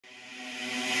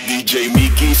DJ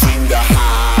Micky's in the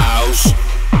house.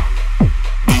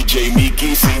 DJ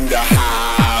Micky's in the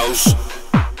house.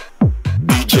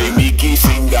 DJ Micky's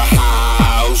in the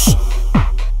house.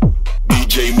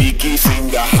 DJ Micky's in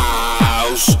the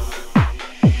house.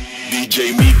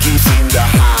 DJ Micky's in the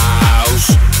house.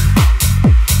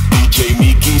 DJ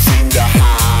Micky's in the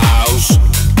house.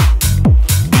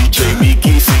 DJ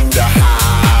Micky's in the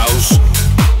house.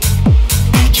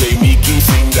 DJ Micky's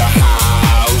in the house.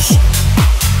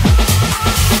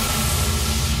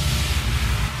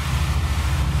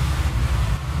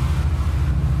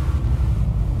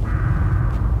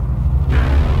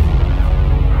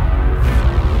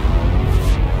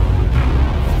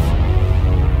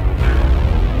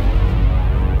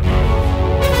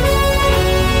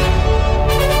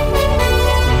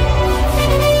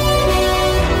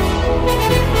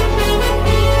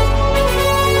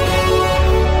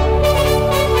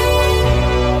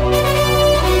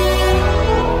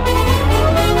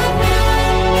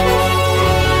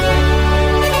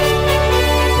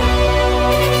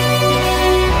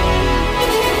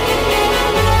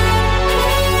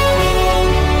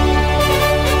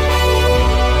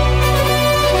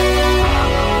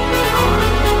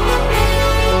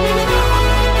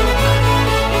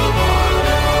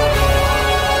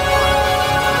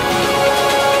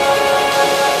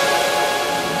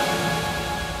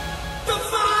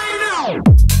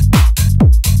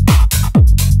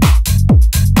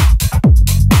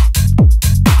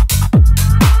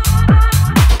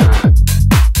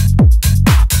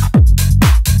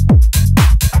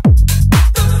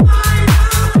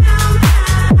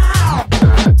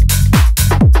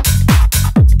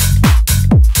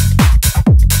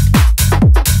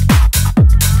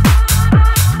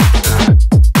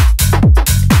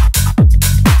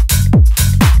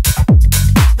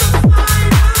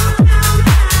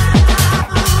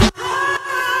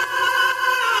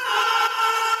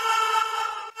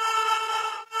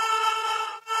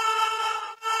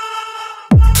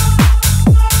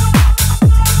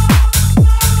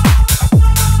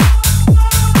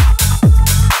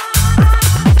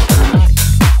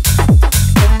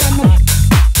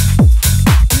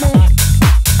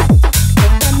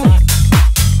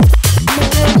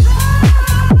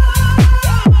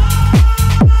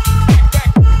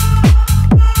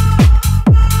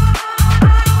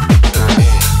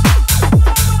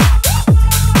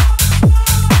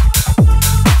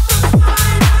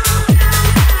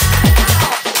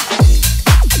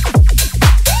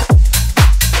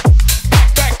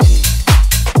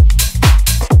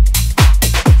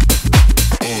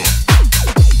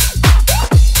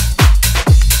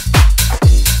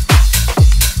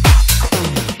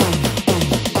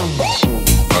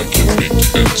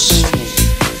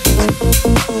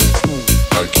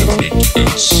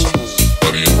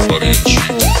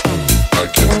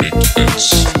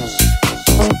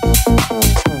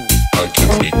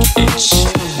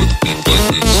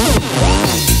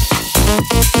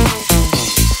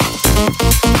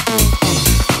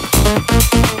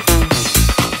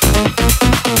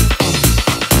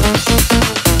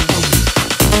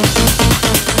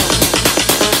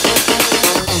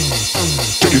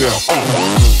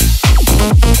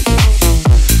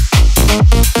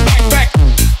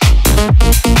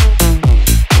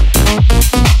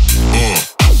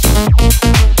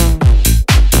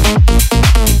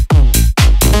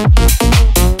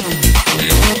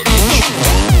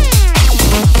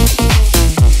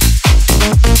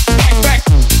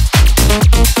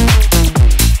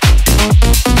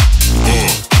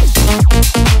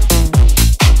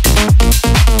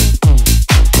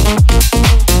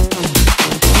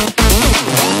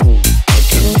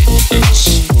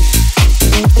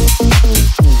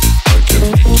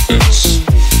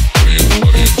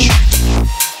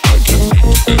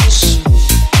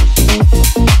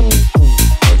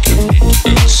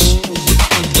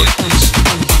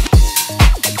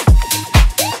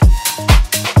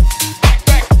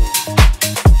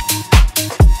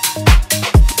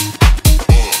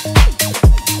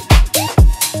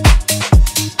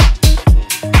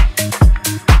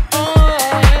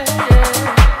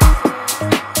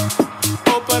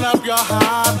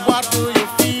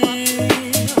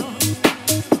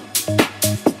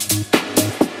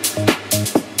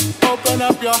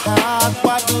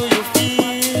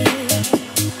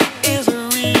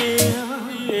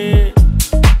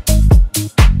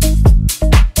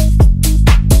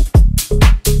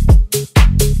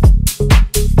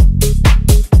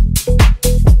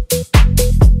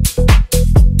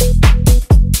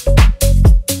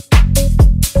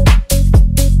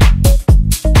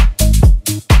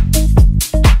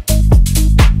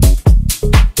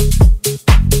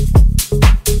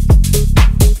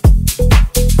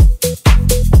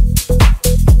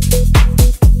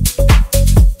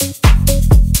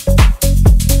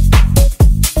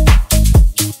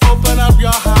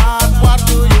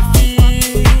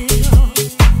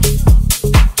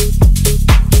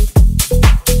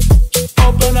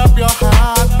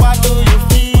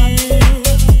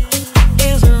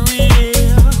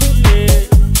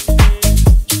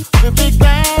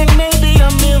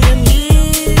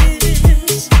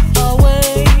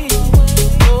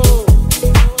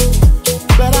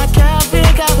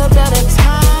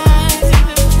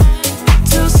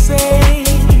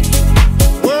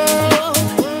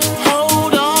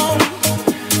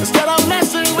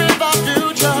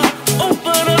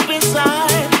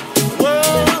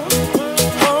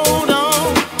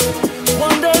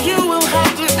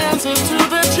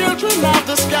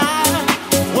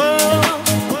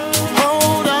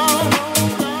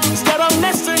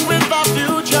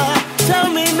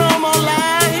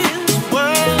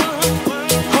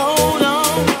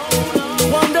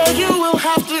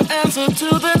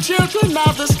 children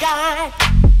of the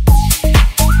sky.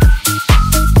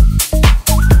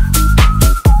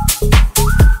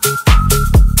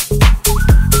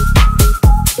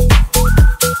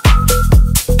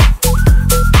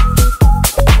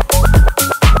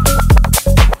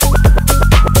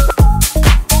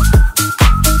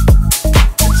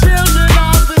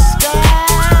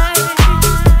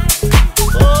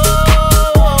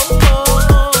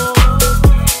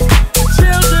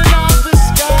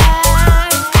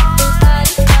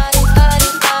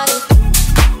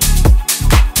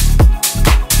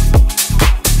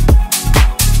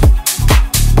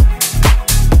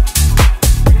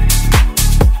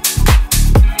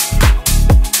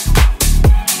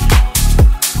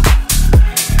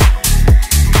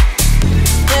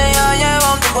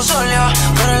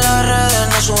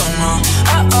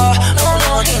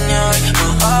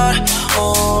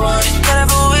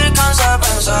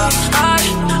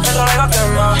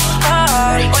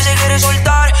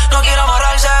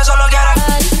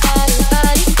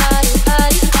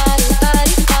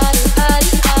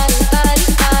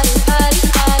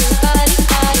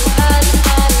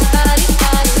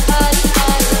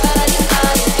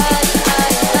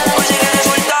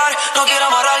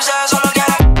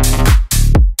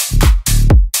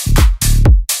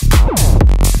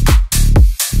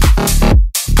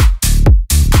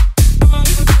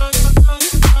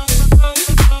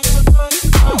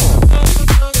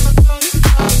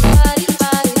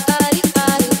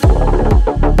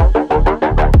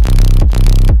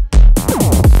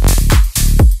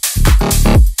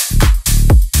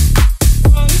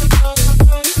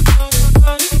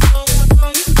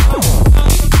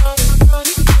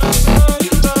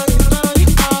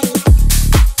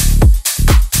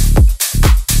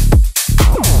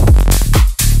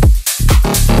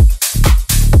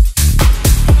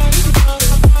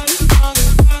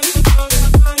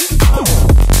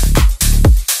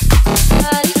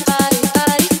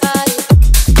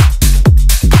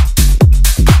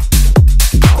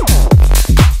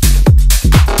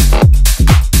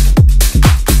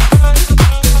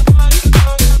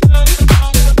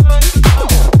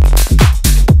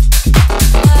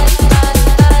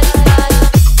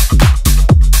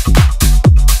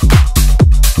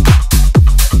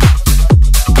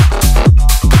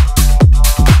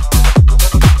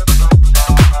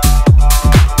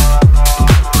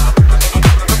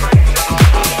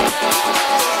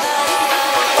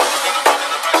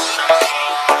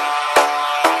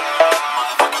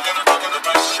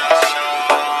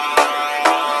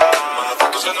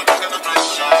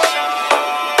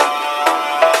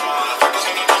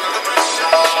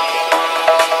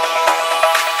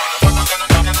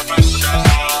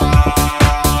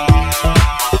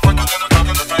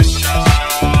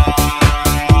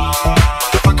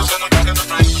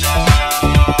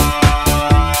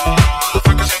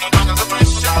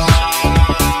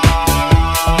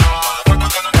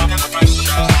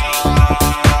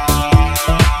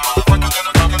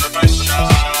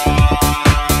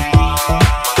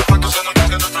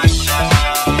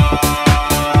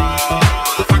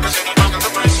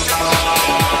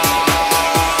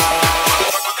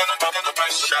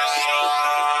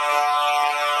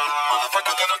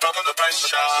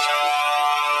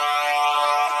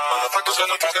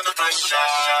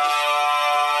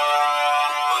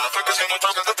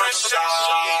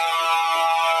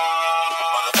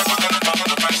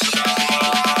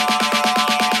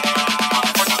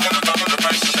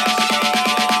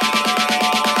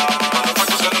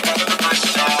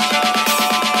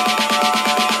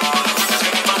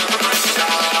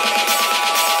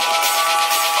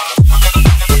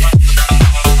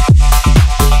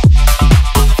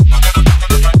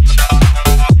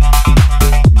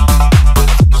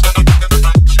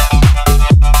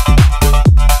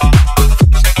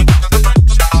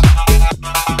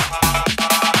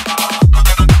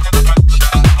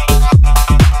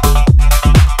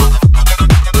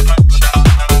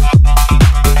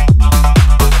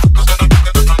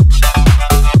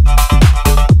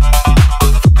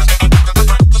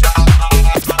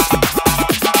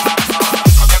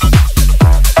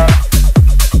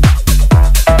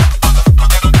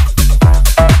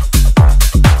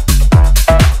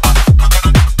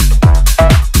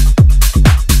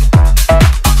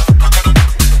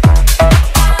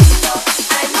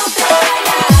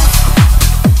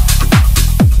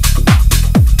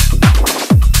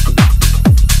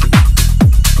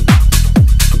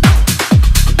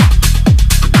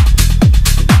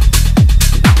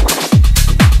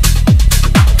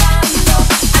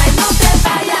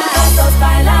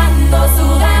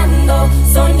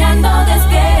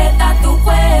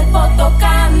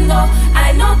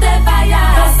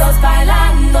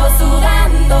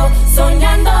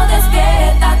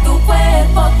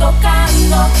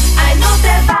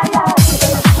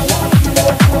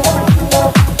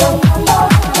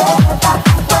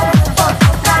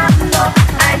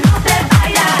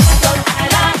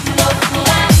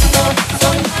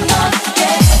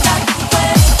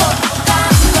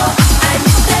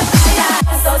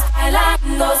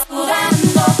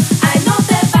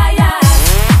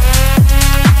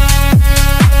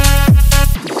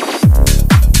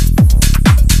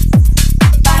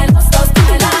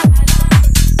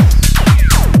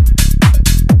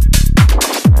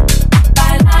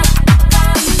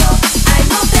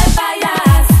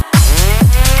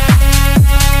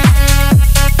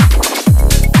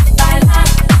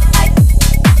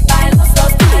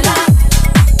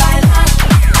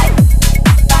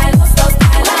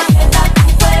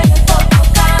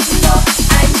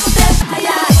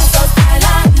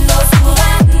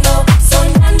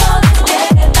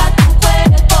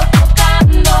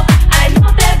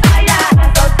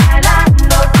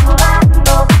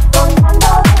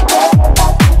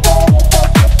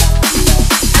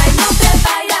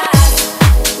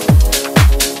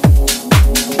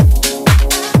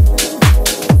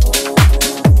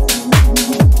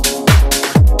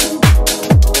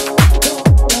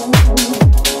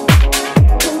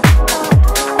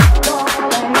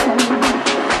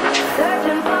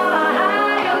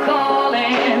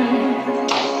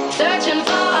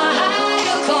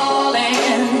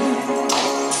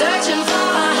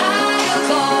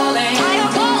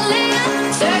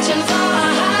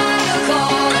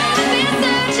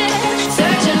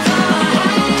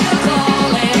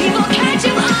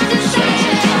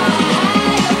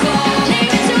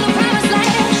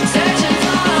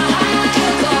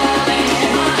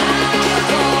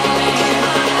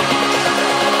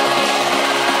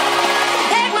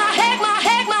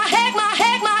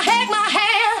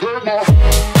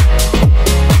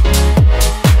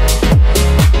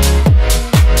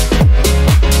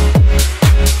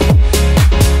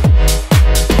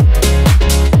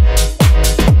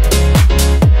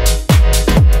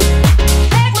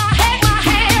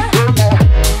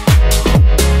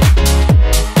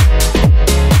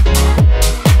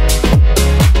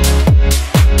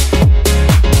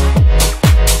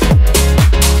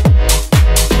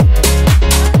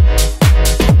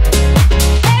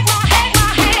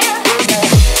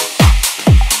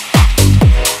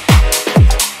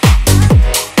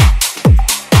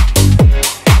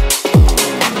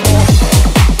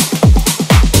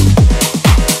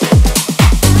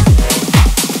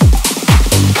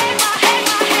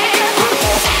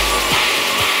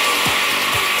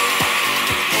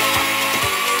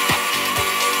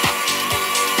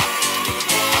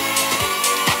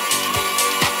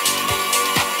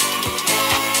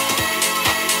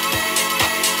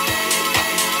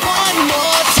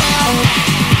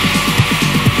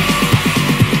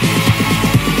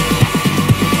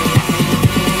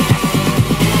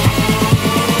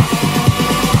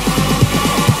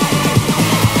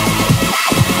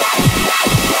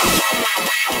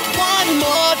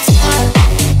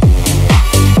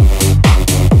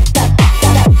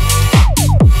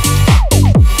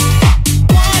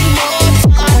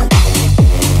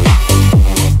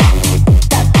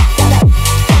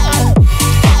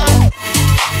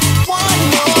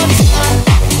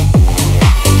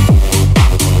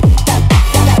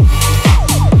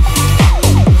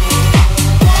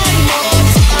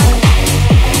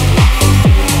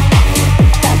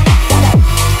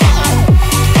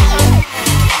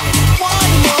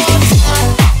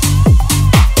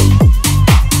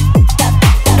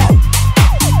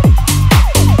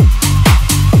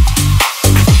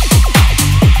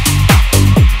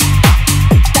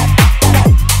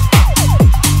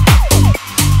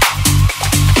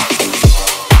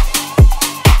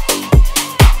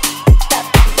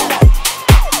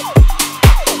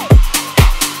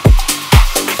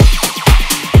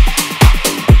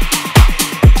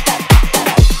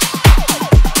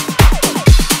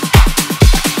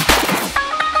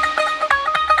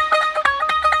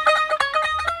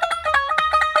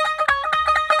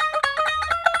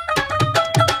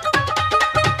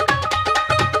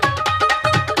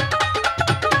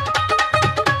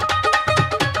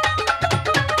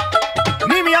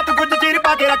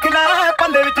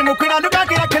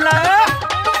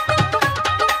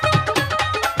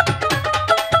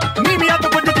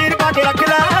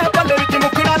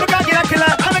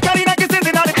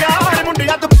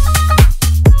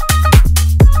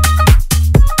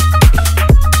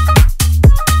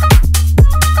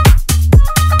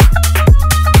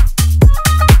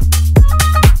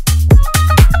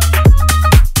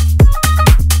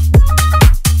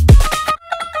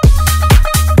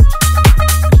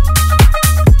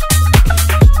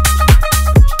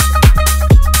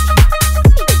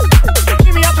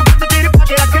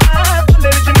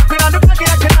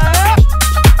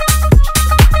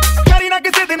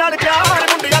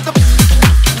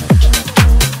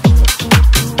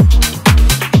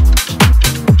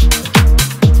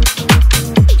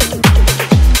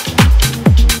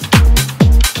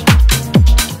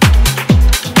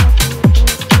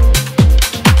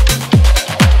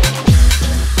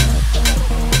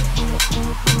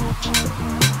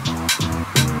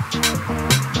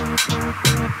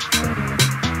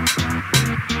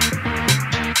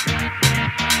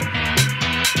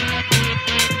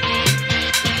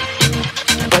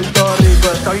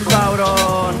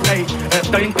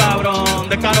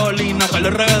 Carolina, sale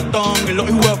el reggaetón y los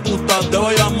hijueputas de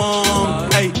Bayamón.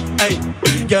 Ey, ey,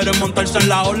 quieren montarse en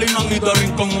la ola y no han ido a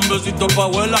rincón. Un besito pa'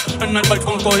 abuela en el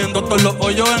balcón, cogiendo todos los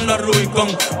hoyos en la Rubicon.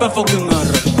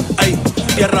 P-fucking-R, ey,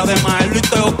 tierra de Maelo y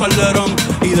Teo Calderón.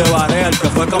 Y de Barea, el que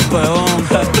fue campeón,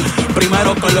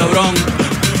 primero que LeBron.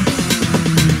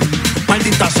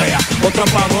 Maldita sea, otro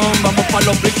apagón. Vamos pa'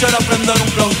 los bleachers a prender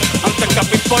un blon antes que a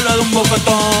Pipo le dé un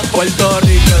bofetón. Puerto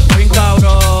Rico, estoy bien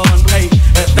cabrón. Ey,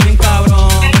 estoy bien cabrón.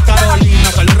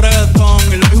 Carolina, sale el reggaetón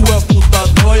y los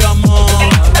hijueputas de Bayamón.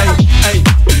 Ey, ey,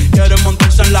 quieren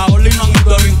montarse en la ola y no han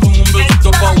ido a rincón. Un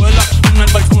besito pa' abuela en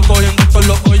el balcón, cogiendo todos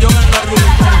los hoyos en la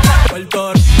Rubicon.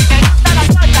 Puerto Rico.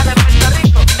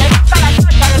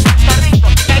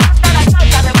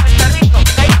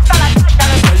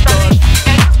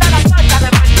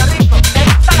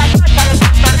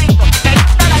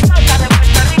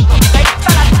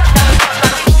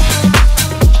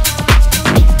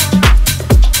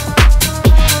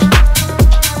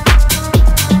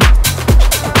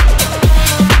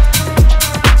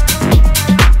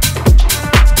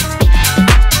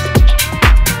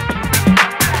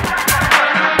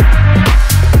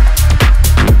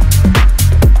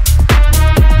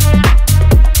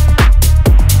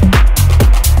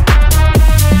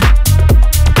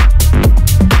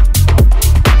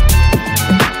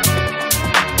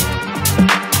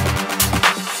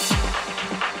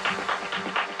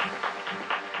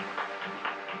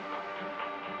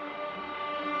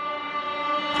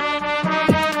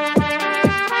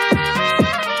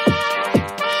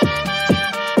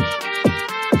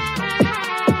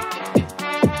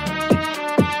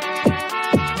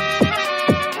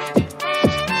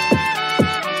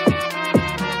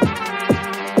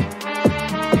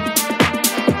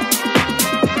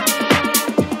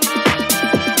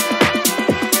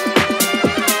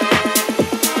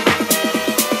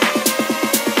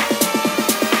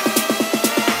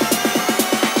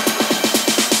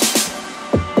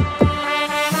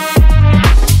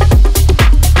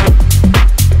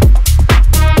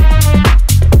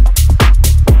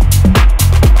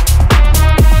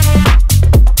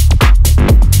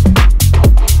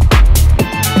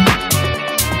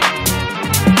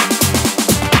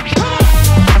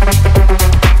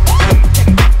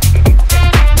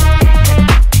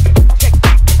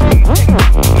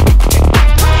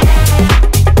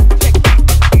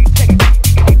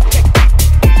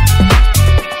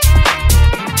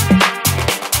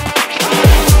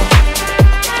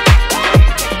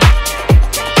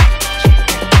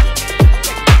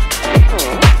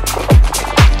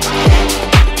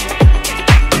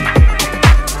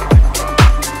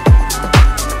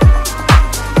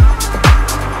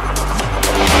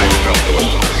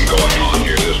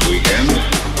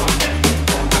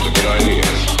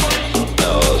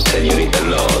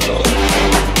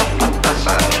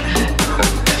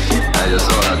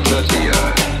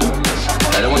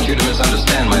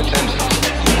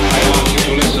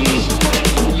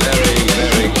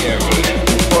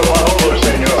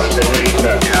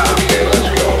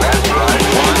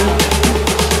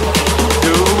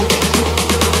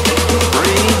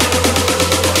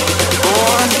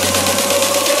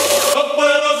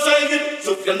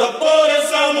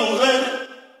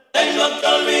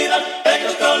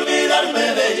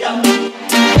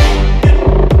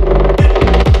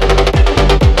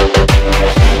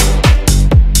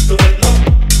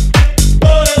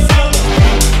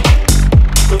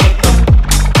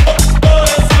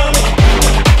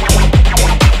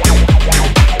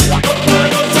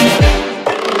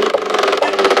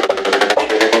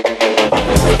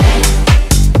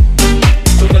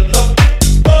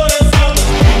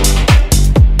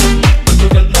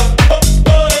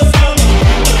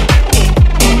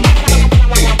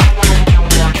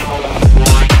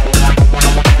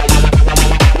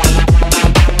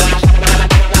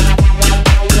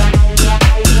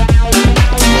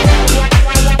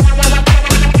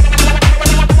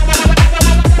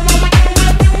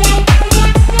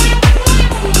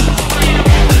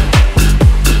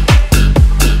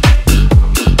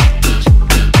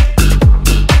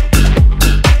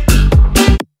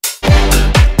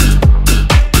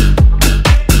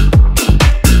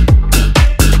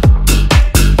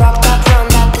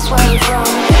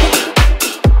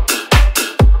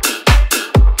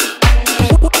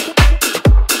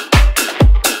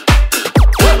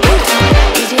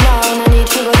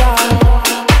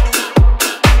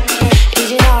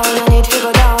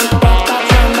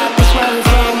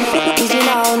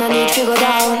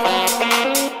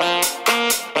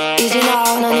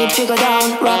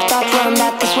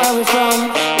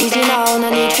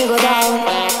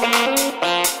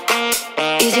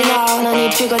 Easy now, now, no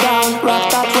need to go down. Rock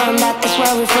that run, that's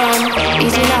where we're from.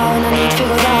 Easy now, no need to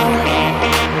go down.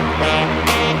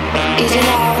 Easy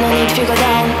now, no need to go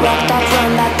down. Rock that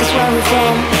run, that's where we're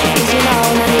from. Easy now,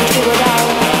 no need to go down.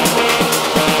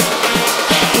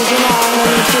 Easy now, no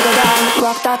need to go down.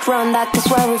 Rock that run, that's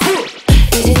where we're from.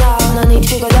 Easy now, no need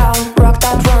to go down. Rock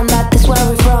that run, that's where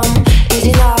we're from.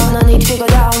 Easy now, no need to go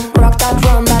down. Rock that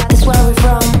run, that's where we're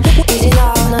from. Easy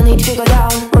now, no need to go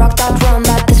down. Rock that run,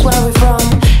 that's where we're from.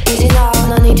 Easy now,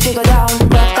 no need to go down.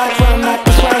 Rock that run,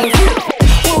 that's where we're from.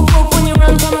 Whoop whoop when you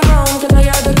run, come around, 'cause I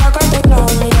hear the cock of the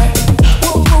clown, yeah.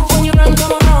 Whoop whoop when you run,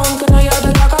 come around, 'cause I hear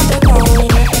the cock of the clown,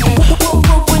 yeah. Whoop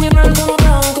whoop when you run, come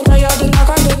around, 'cause I hear the cock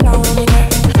of the clown, yeah.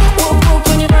 Whoop whoop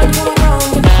when you run, come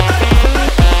around.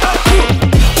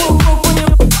 Whoop whoop when you.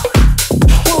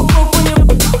 Whoop whoop when you.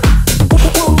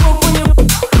 Whoop whoop when you.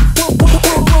 Whoop whoop when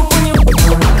you.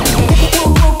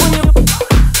 Whoop whoop when you.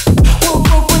 Whoop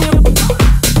whoop when you.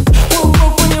 Whoop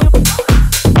whoop when you.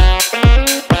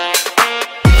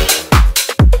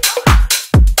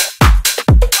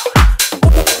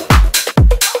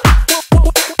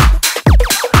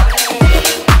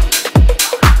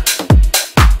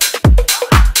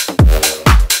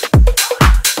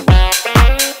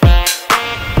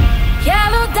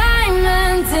 Yellow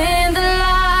diamonds in the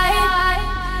light,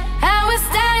 and we're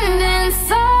standing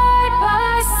side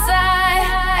by side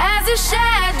as your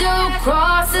shadow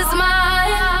crosses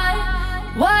mine.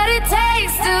 What it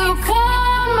takes to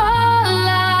come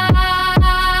alive.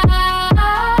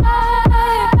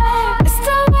 It's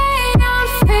the way I'm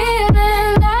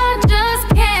feeling, I just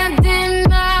can't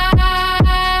deny.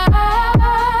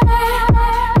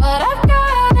 But I've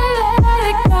gotta let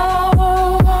it go.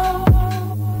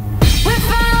 We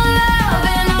found love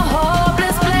in a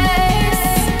hopeless place.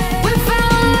 We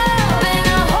found love in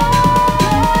a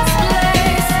hopeless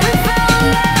place. We found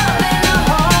love in a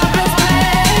hopeless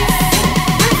place.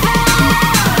 We found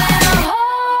love in a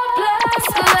hopeless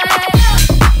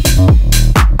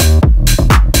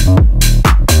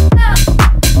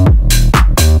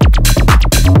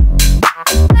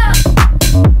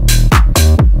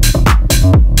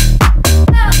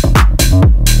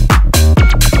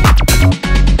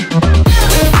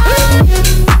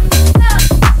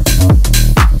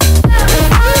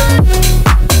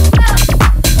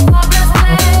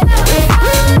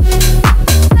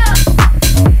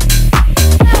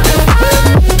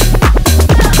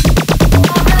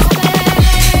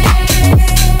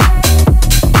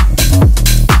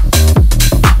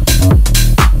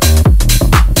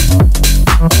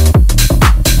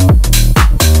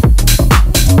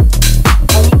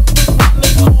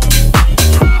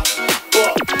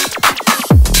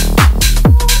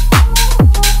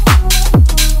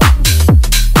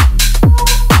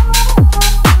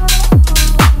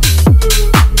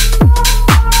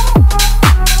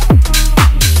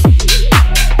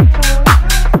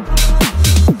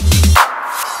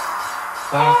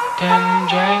Fucked and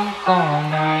drank all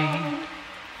night,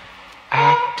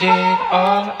 acted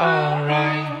all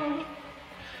alright.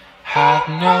 Had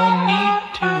no need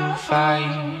to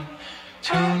fight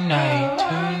tonight,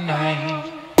 tonight.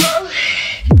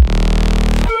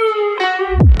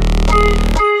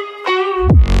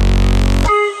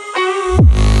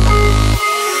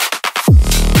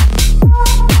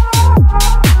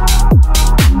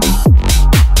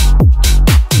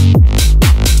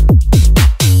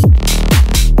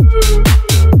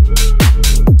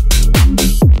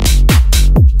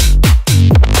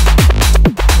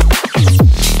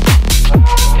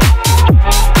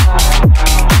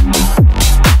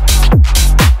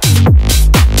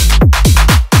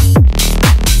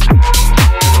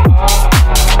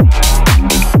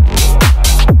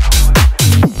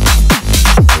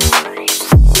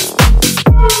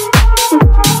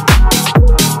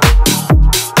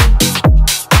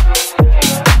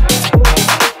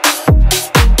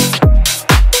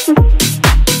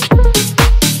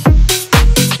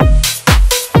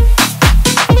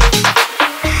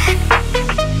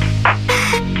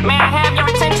 May I have your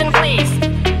attention, please?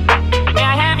 May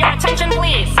I have your attention,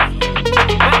 please?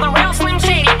 Will the real Slim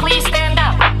Shady please stand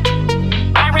up?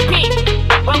 I repeat,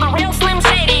 will the real Slim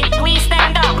Shady please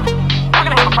stand up? We're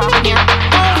gonna have a problem here.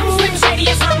 I'm Slim Shady,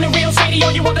 yes, I'm the real Shady.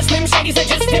 All you other Slim Shadys are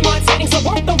just imitating. So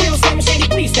won't the real Slim Shady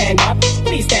please stand up?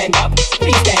 Please stand up,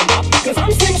 please stand up. Cause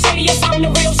I'm Slim Shady, yes, I'm the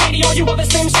real Shady. All you other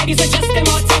Slim Shadys are just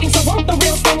imitating. So won't the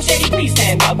real Slim Shady please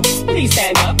stand up? Please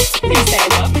stand up, please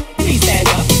stand up, please stand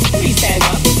up, please stand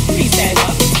up. Please stand up,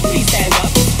 please stand up, please stand up,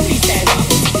 please stand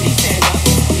up, please stand up,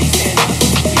 please stand up,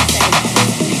 please stand up,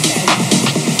 please stand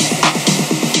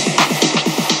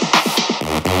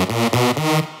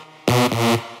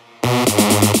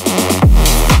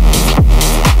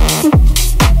up.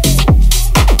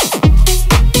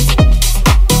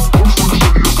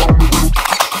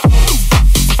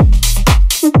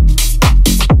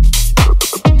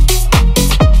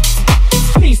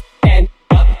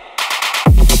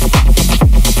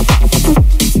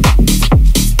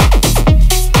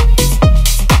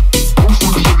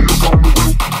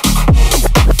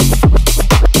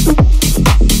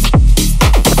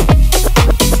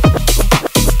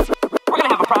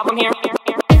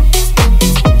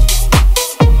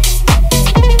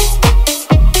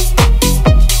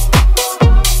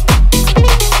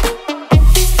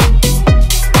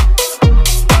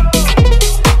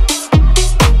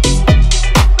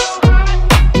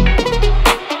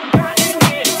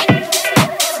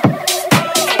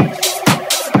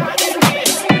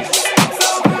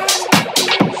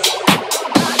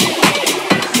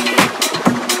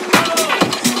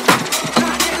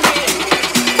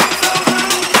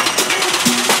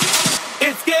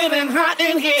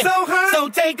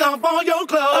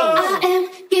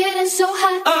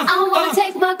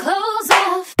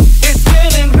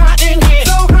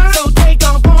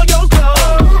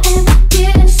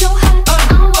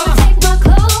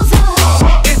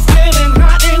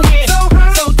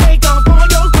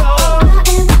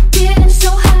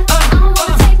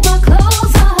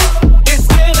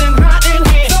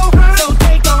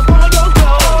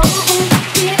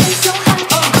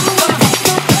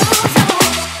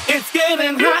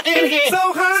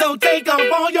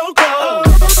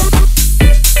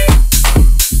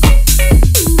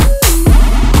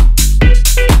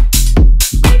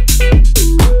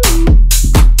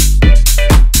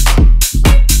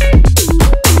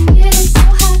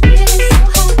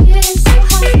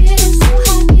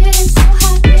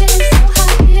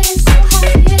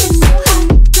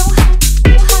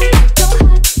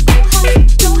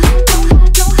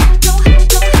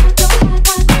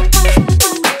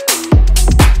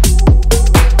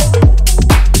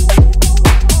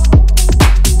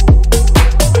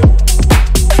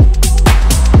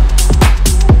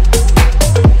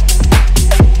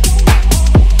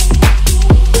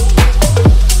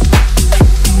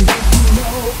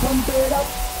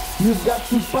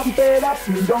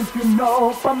 don't you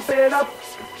know? Pump it up.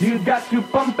 You've got to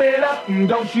pump it up,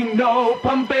 don't you know?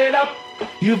 Pump it up.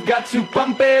 You've got to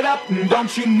pump it up,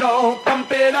 don't you know?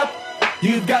 Pump it up.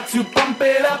 You've got to pump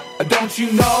it up, don't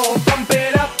you know? Pump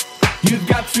it up. You've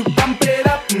got to pump it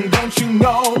up, don't you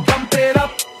know? Pump it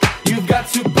up. You've got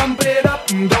to pump it up,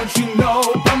 don't you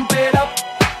know? Pump it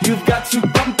up. You've got to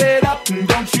pump it up,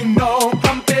 don't you know?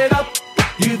 Pump it up.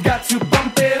 You've got to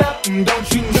pump it up,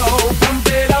 don't you know? Pump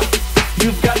it up.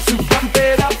 You've got to pump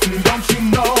it up, don't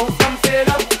you know? Pump it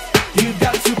up.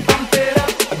 You've got to pump it up, don't you know? Pump it up. You've got to pump it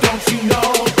up, don't you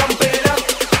know? Pump it up.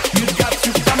 You've got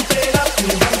to pump it up,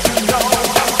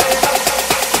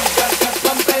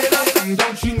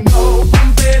 don't you know?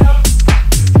 Pump it up.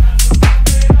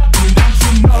 Don't you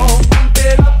know? Pump it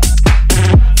up.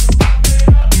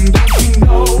 Don't you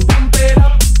know? Pump it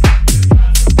up. Don't you know? Pump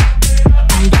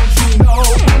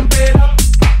it up.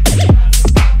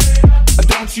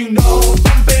 Don't you know?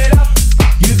 Pump it up.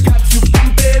 You've got to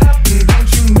pump it up.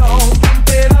 Don't you know? Pump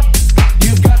it up.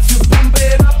 You've got to pump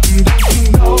it up. Don't you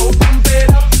know? Pump it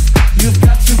up. You've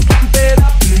got to pump it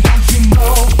up. Don't you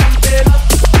know? Pump it up.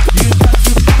 You've got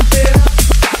to pump it up.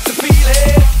 To feel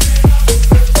it.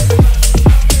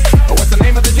 What's the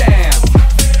name of the jam?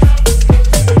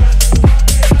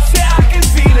 Say I can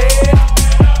feel it.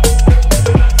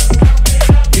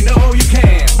 You know you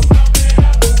can.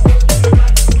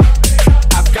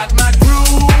 I've got my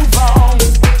groove on,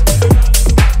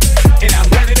 and I'm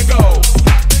ready to go.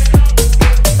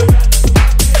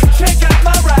 Check out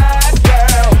my ride,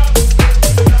 girl,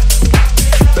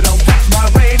 but don't touch my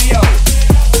radio.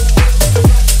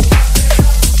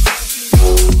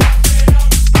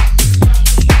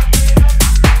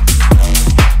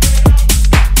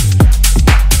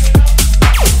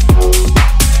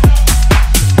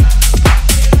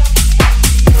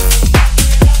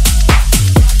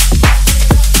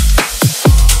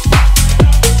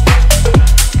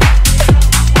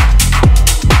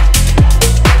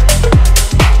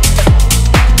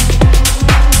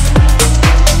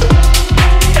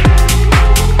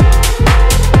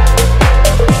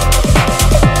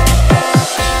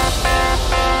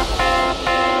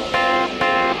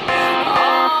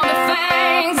 All the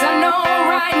things I know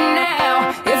right now,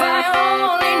 if I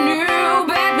only knew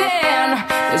back then,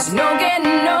 there's no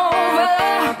getting over,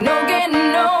 no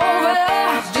getting over,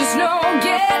 just no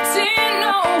getting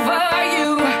over you.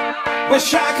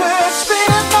 Wish I could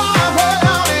spin my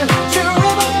world into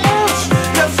reverse.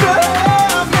 Just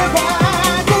love me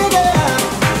right again.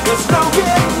 There's no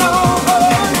getting over,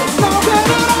 there's no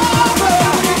getting over,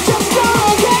 just no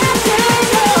getting over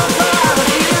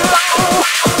you.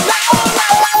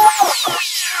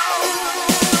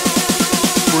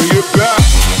 Bring it back.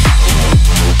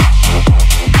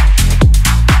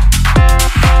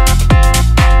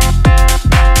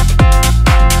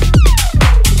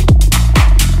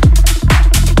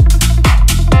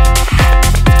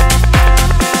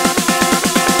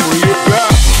 Bring it back.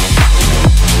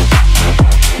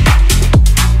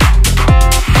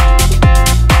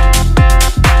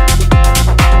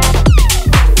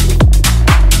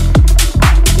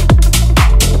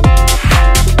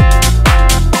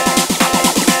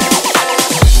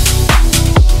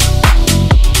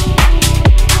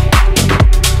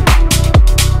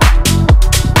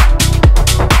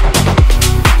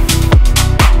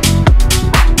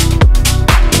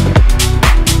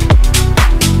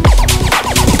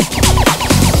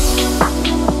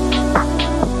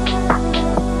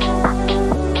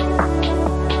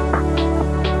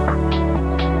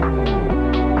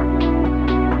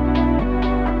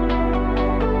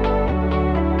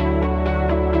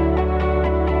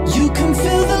 You can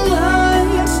feel the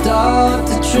lines start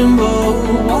to tremble,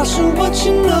 washing what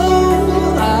you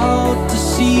know out to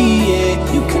sea.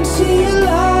 Yeah, you can see your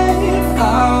life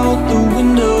out the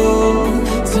window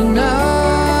tonight.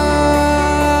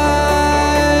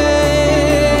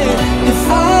 If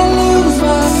I lose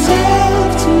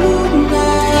myself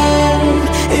tonight,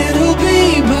 it'll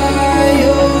be by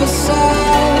your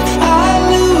side. I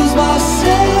lose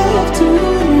myself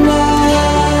tonight.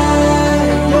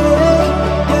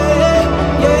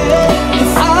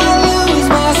 If I lose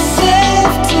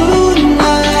myself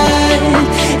tonight,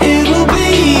 it'll be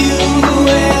you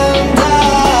and I.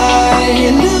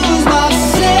 Lose myself.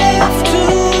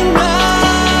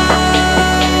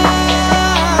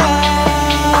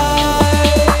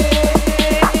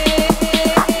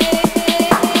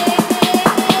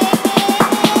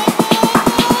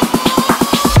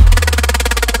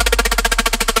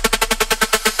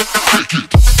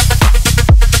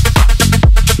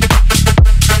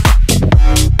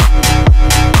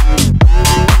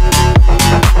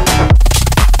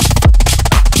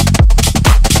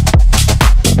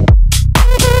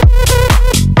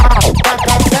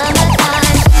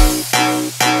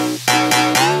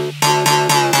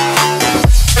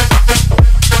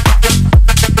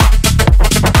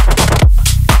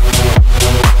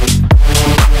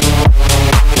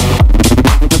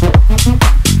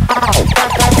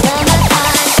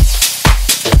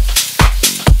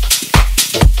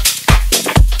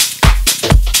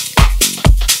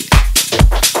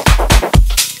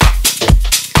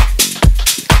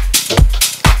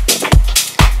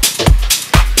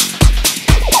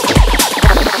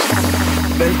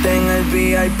 el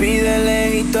VIP de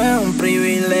lejito es un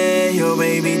privilegio.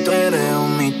 Baby, tú eres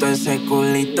un mito, ese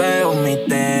culito es un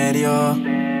misterio.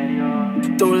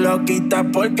 Tú lo quitas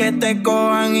porque te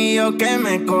cojan y yo que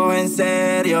me cojo en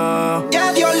serio. Y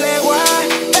a Dios le voy a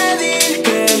pedir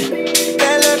que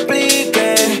te lo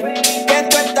explique, que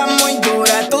tú estás muy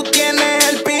dura, tú tienes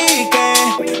el pique.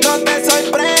 No te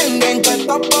sorprenden que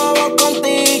estos bobos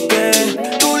contigo.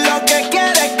 Tú lo que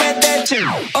quieres es que te echen.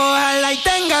 Ojalá y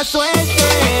tengas suerte,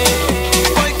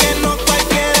 porque no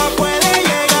cualquiera puede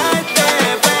llegarte.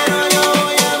 Pero yo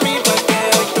voy a mí porque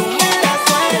hoy tú me das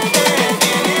suerte.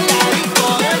 Tienes la disco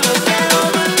de los ceros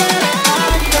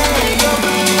más que yo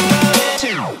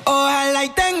me. Ojalá y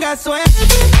tengas suerte.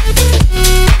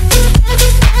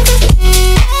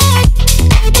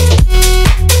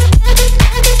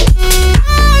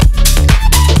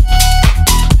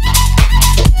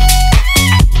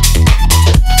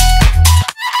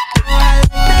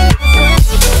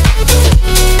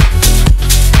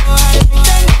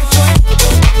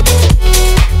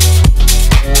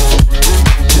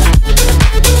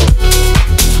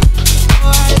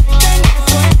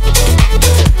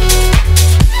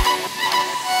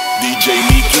 DJ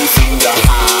Mickey's in the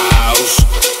house.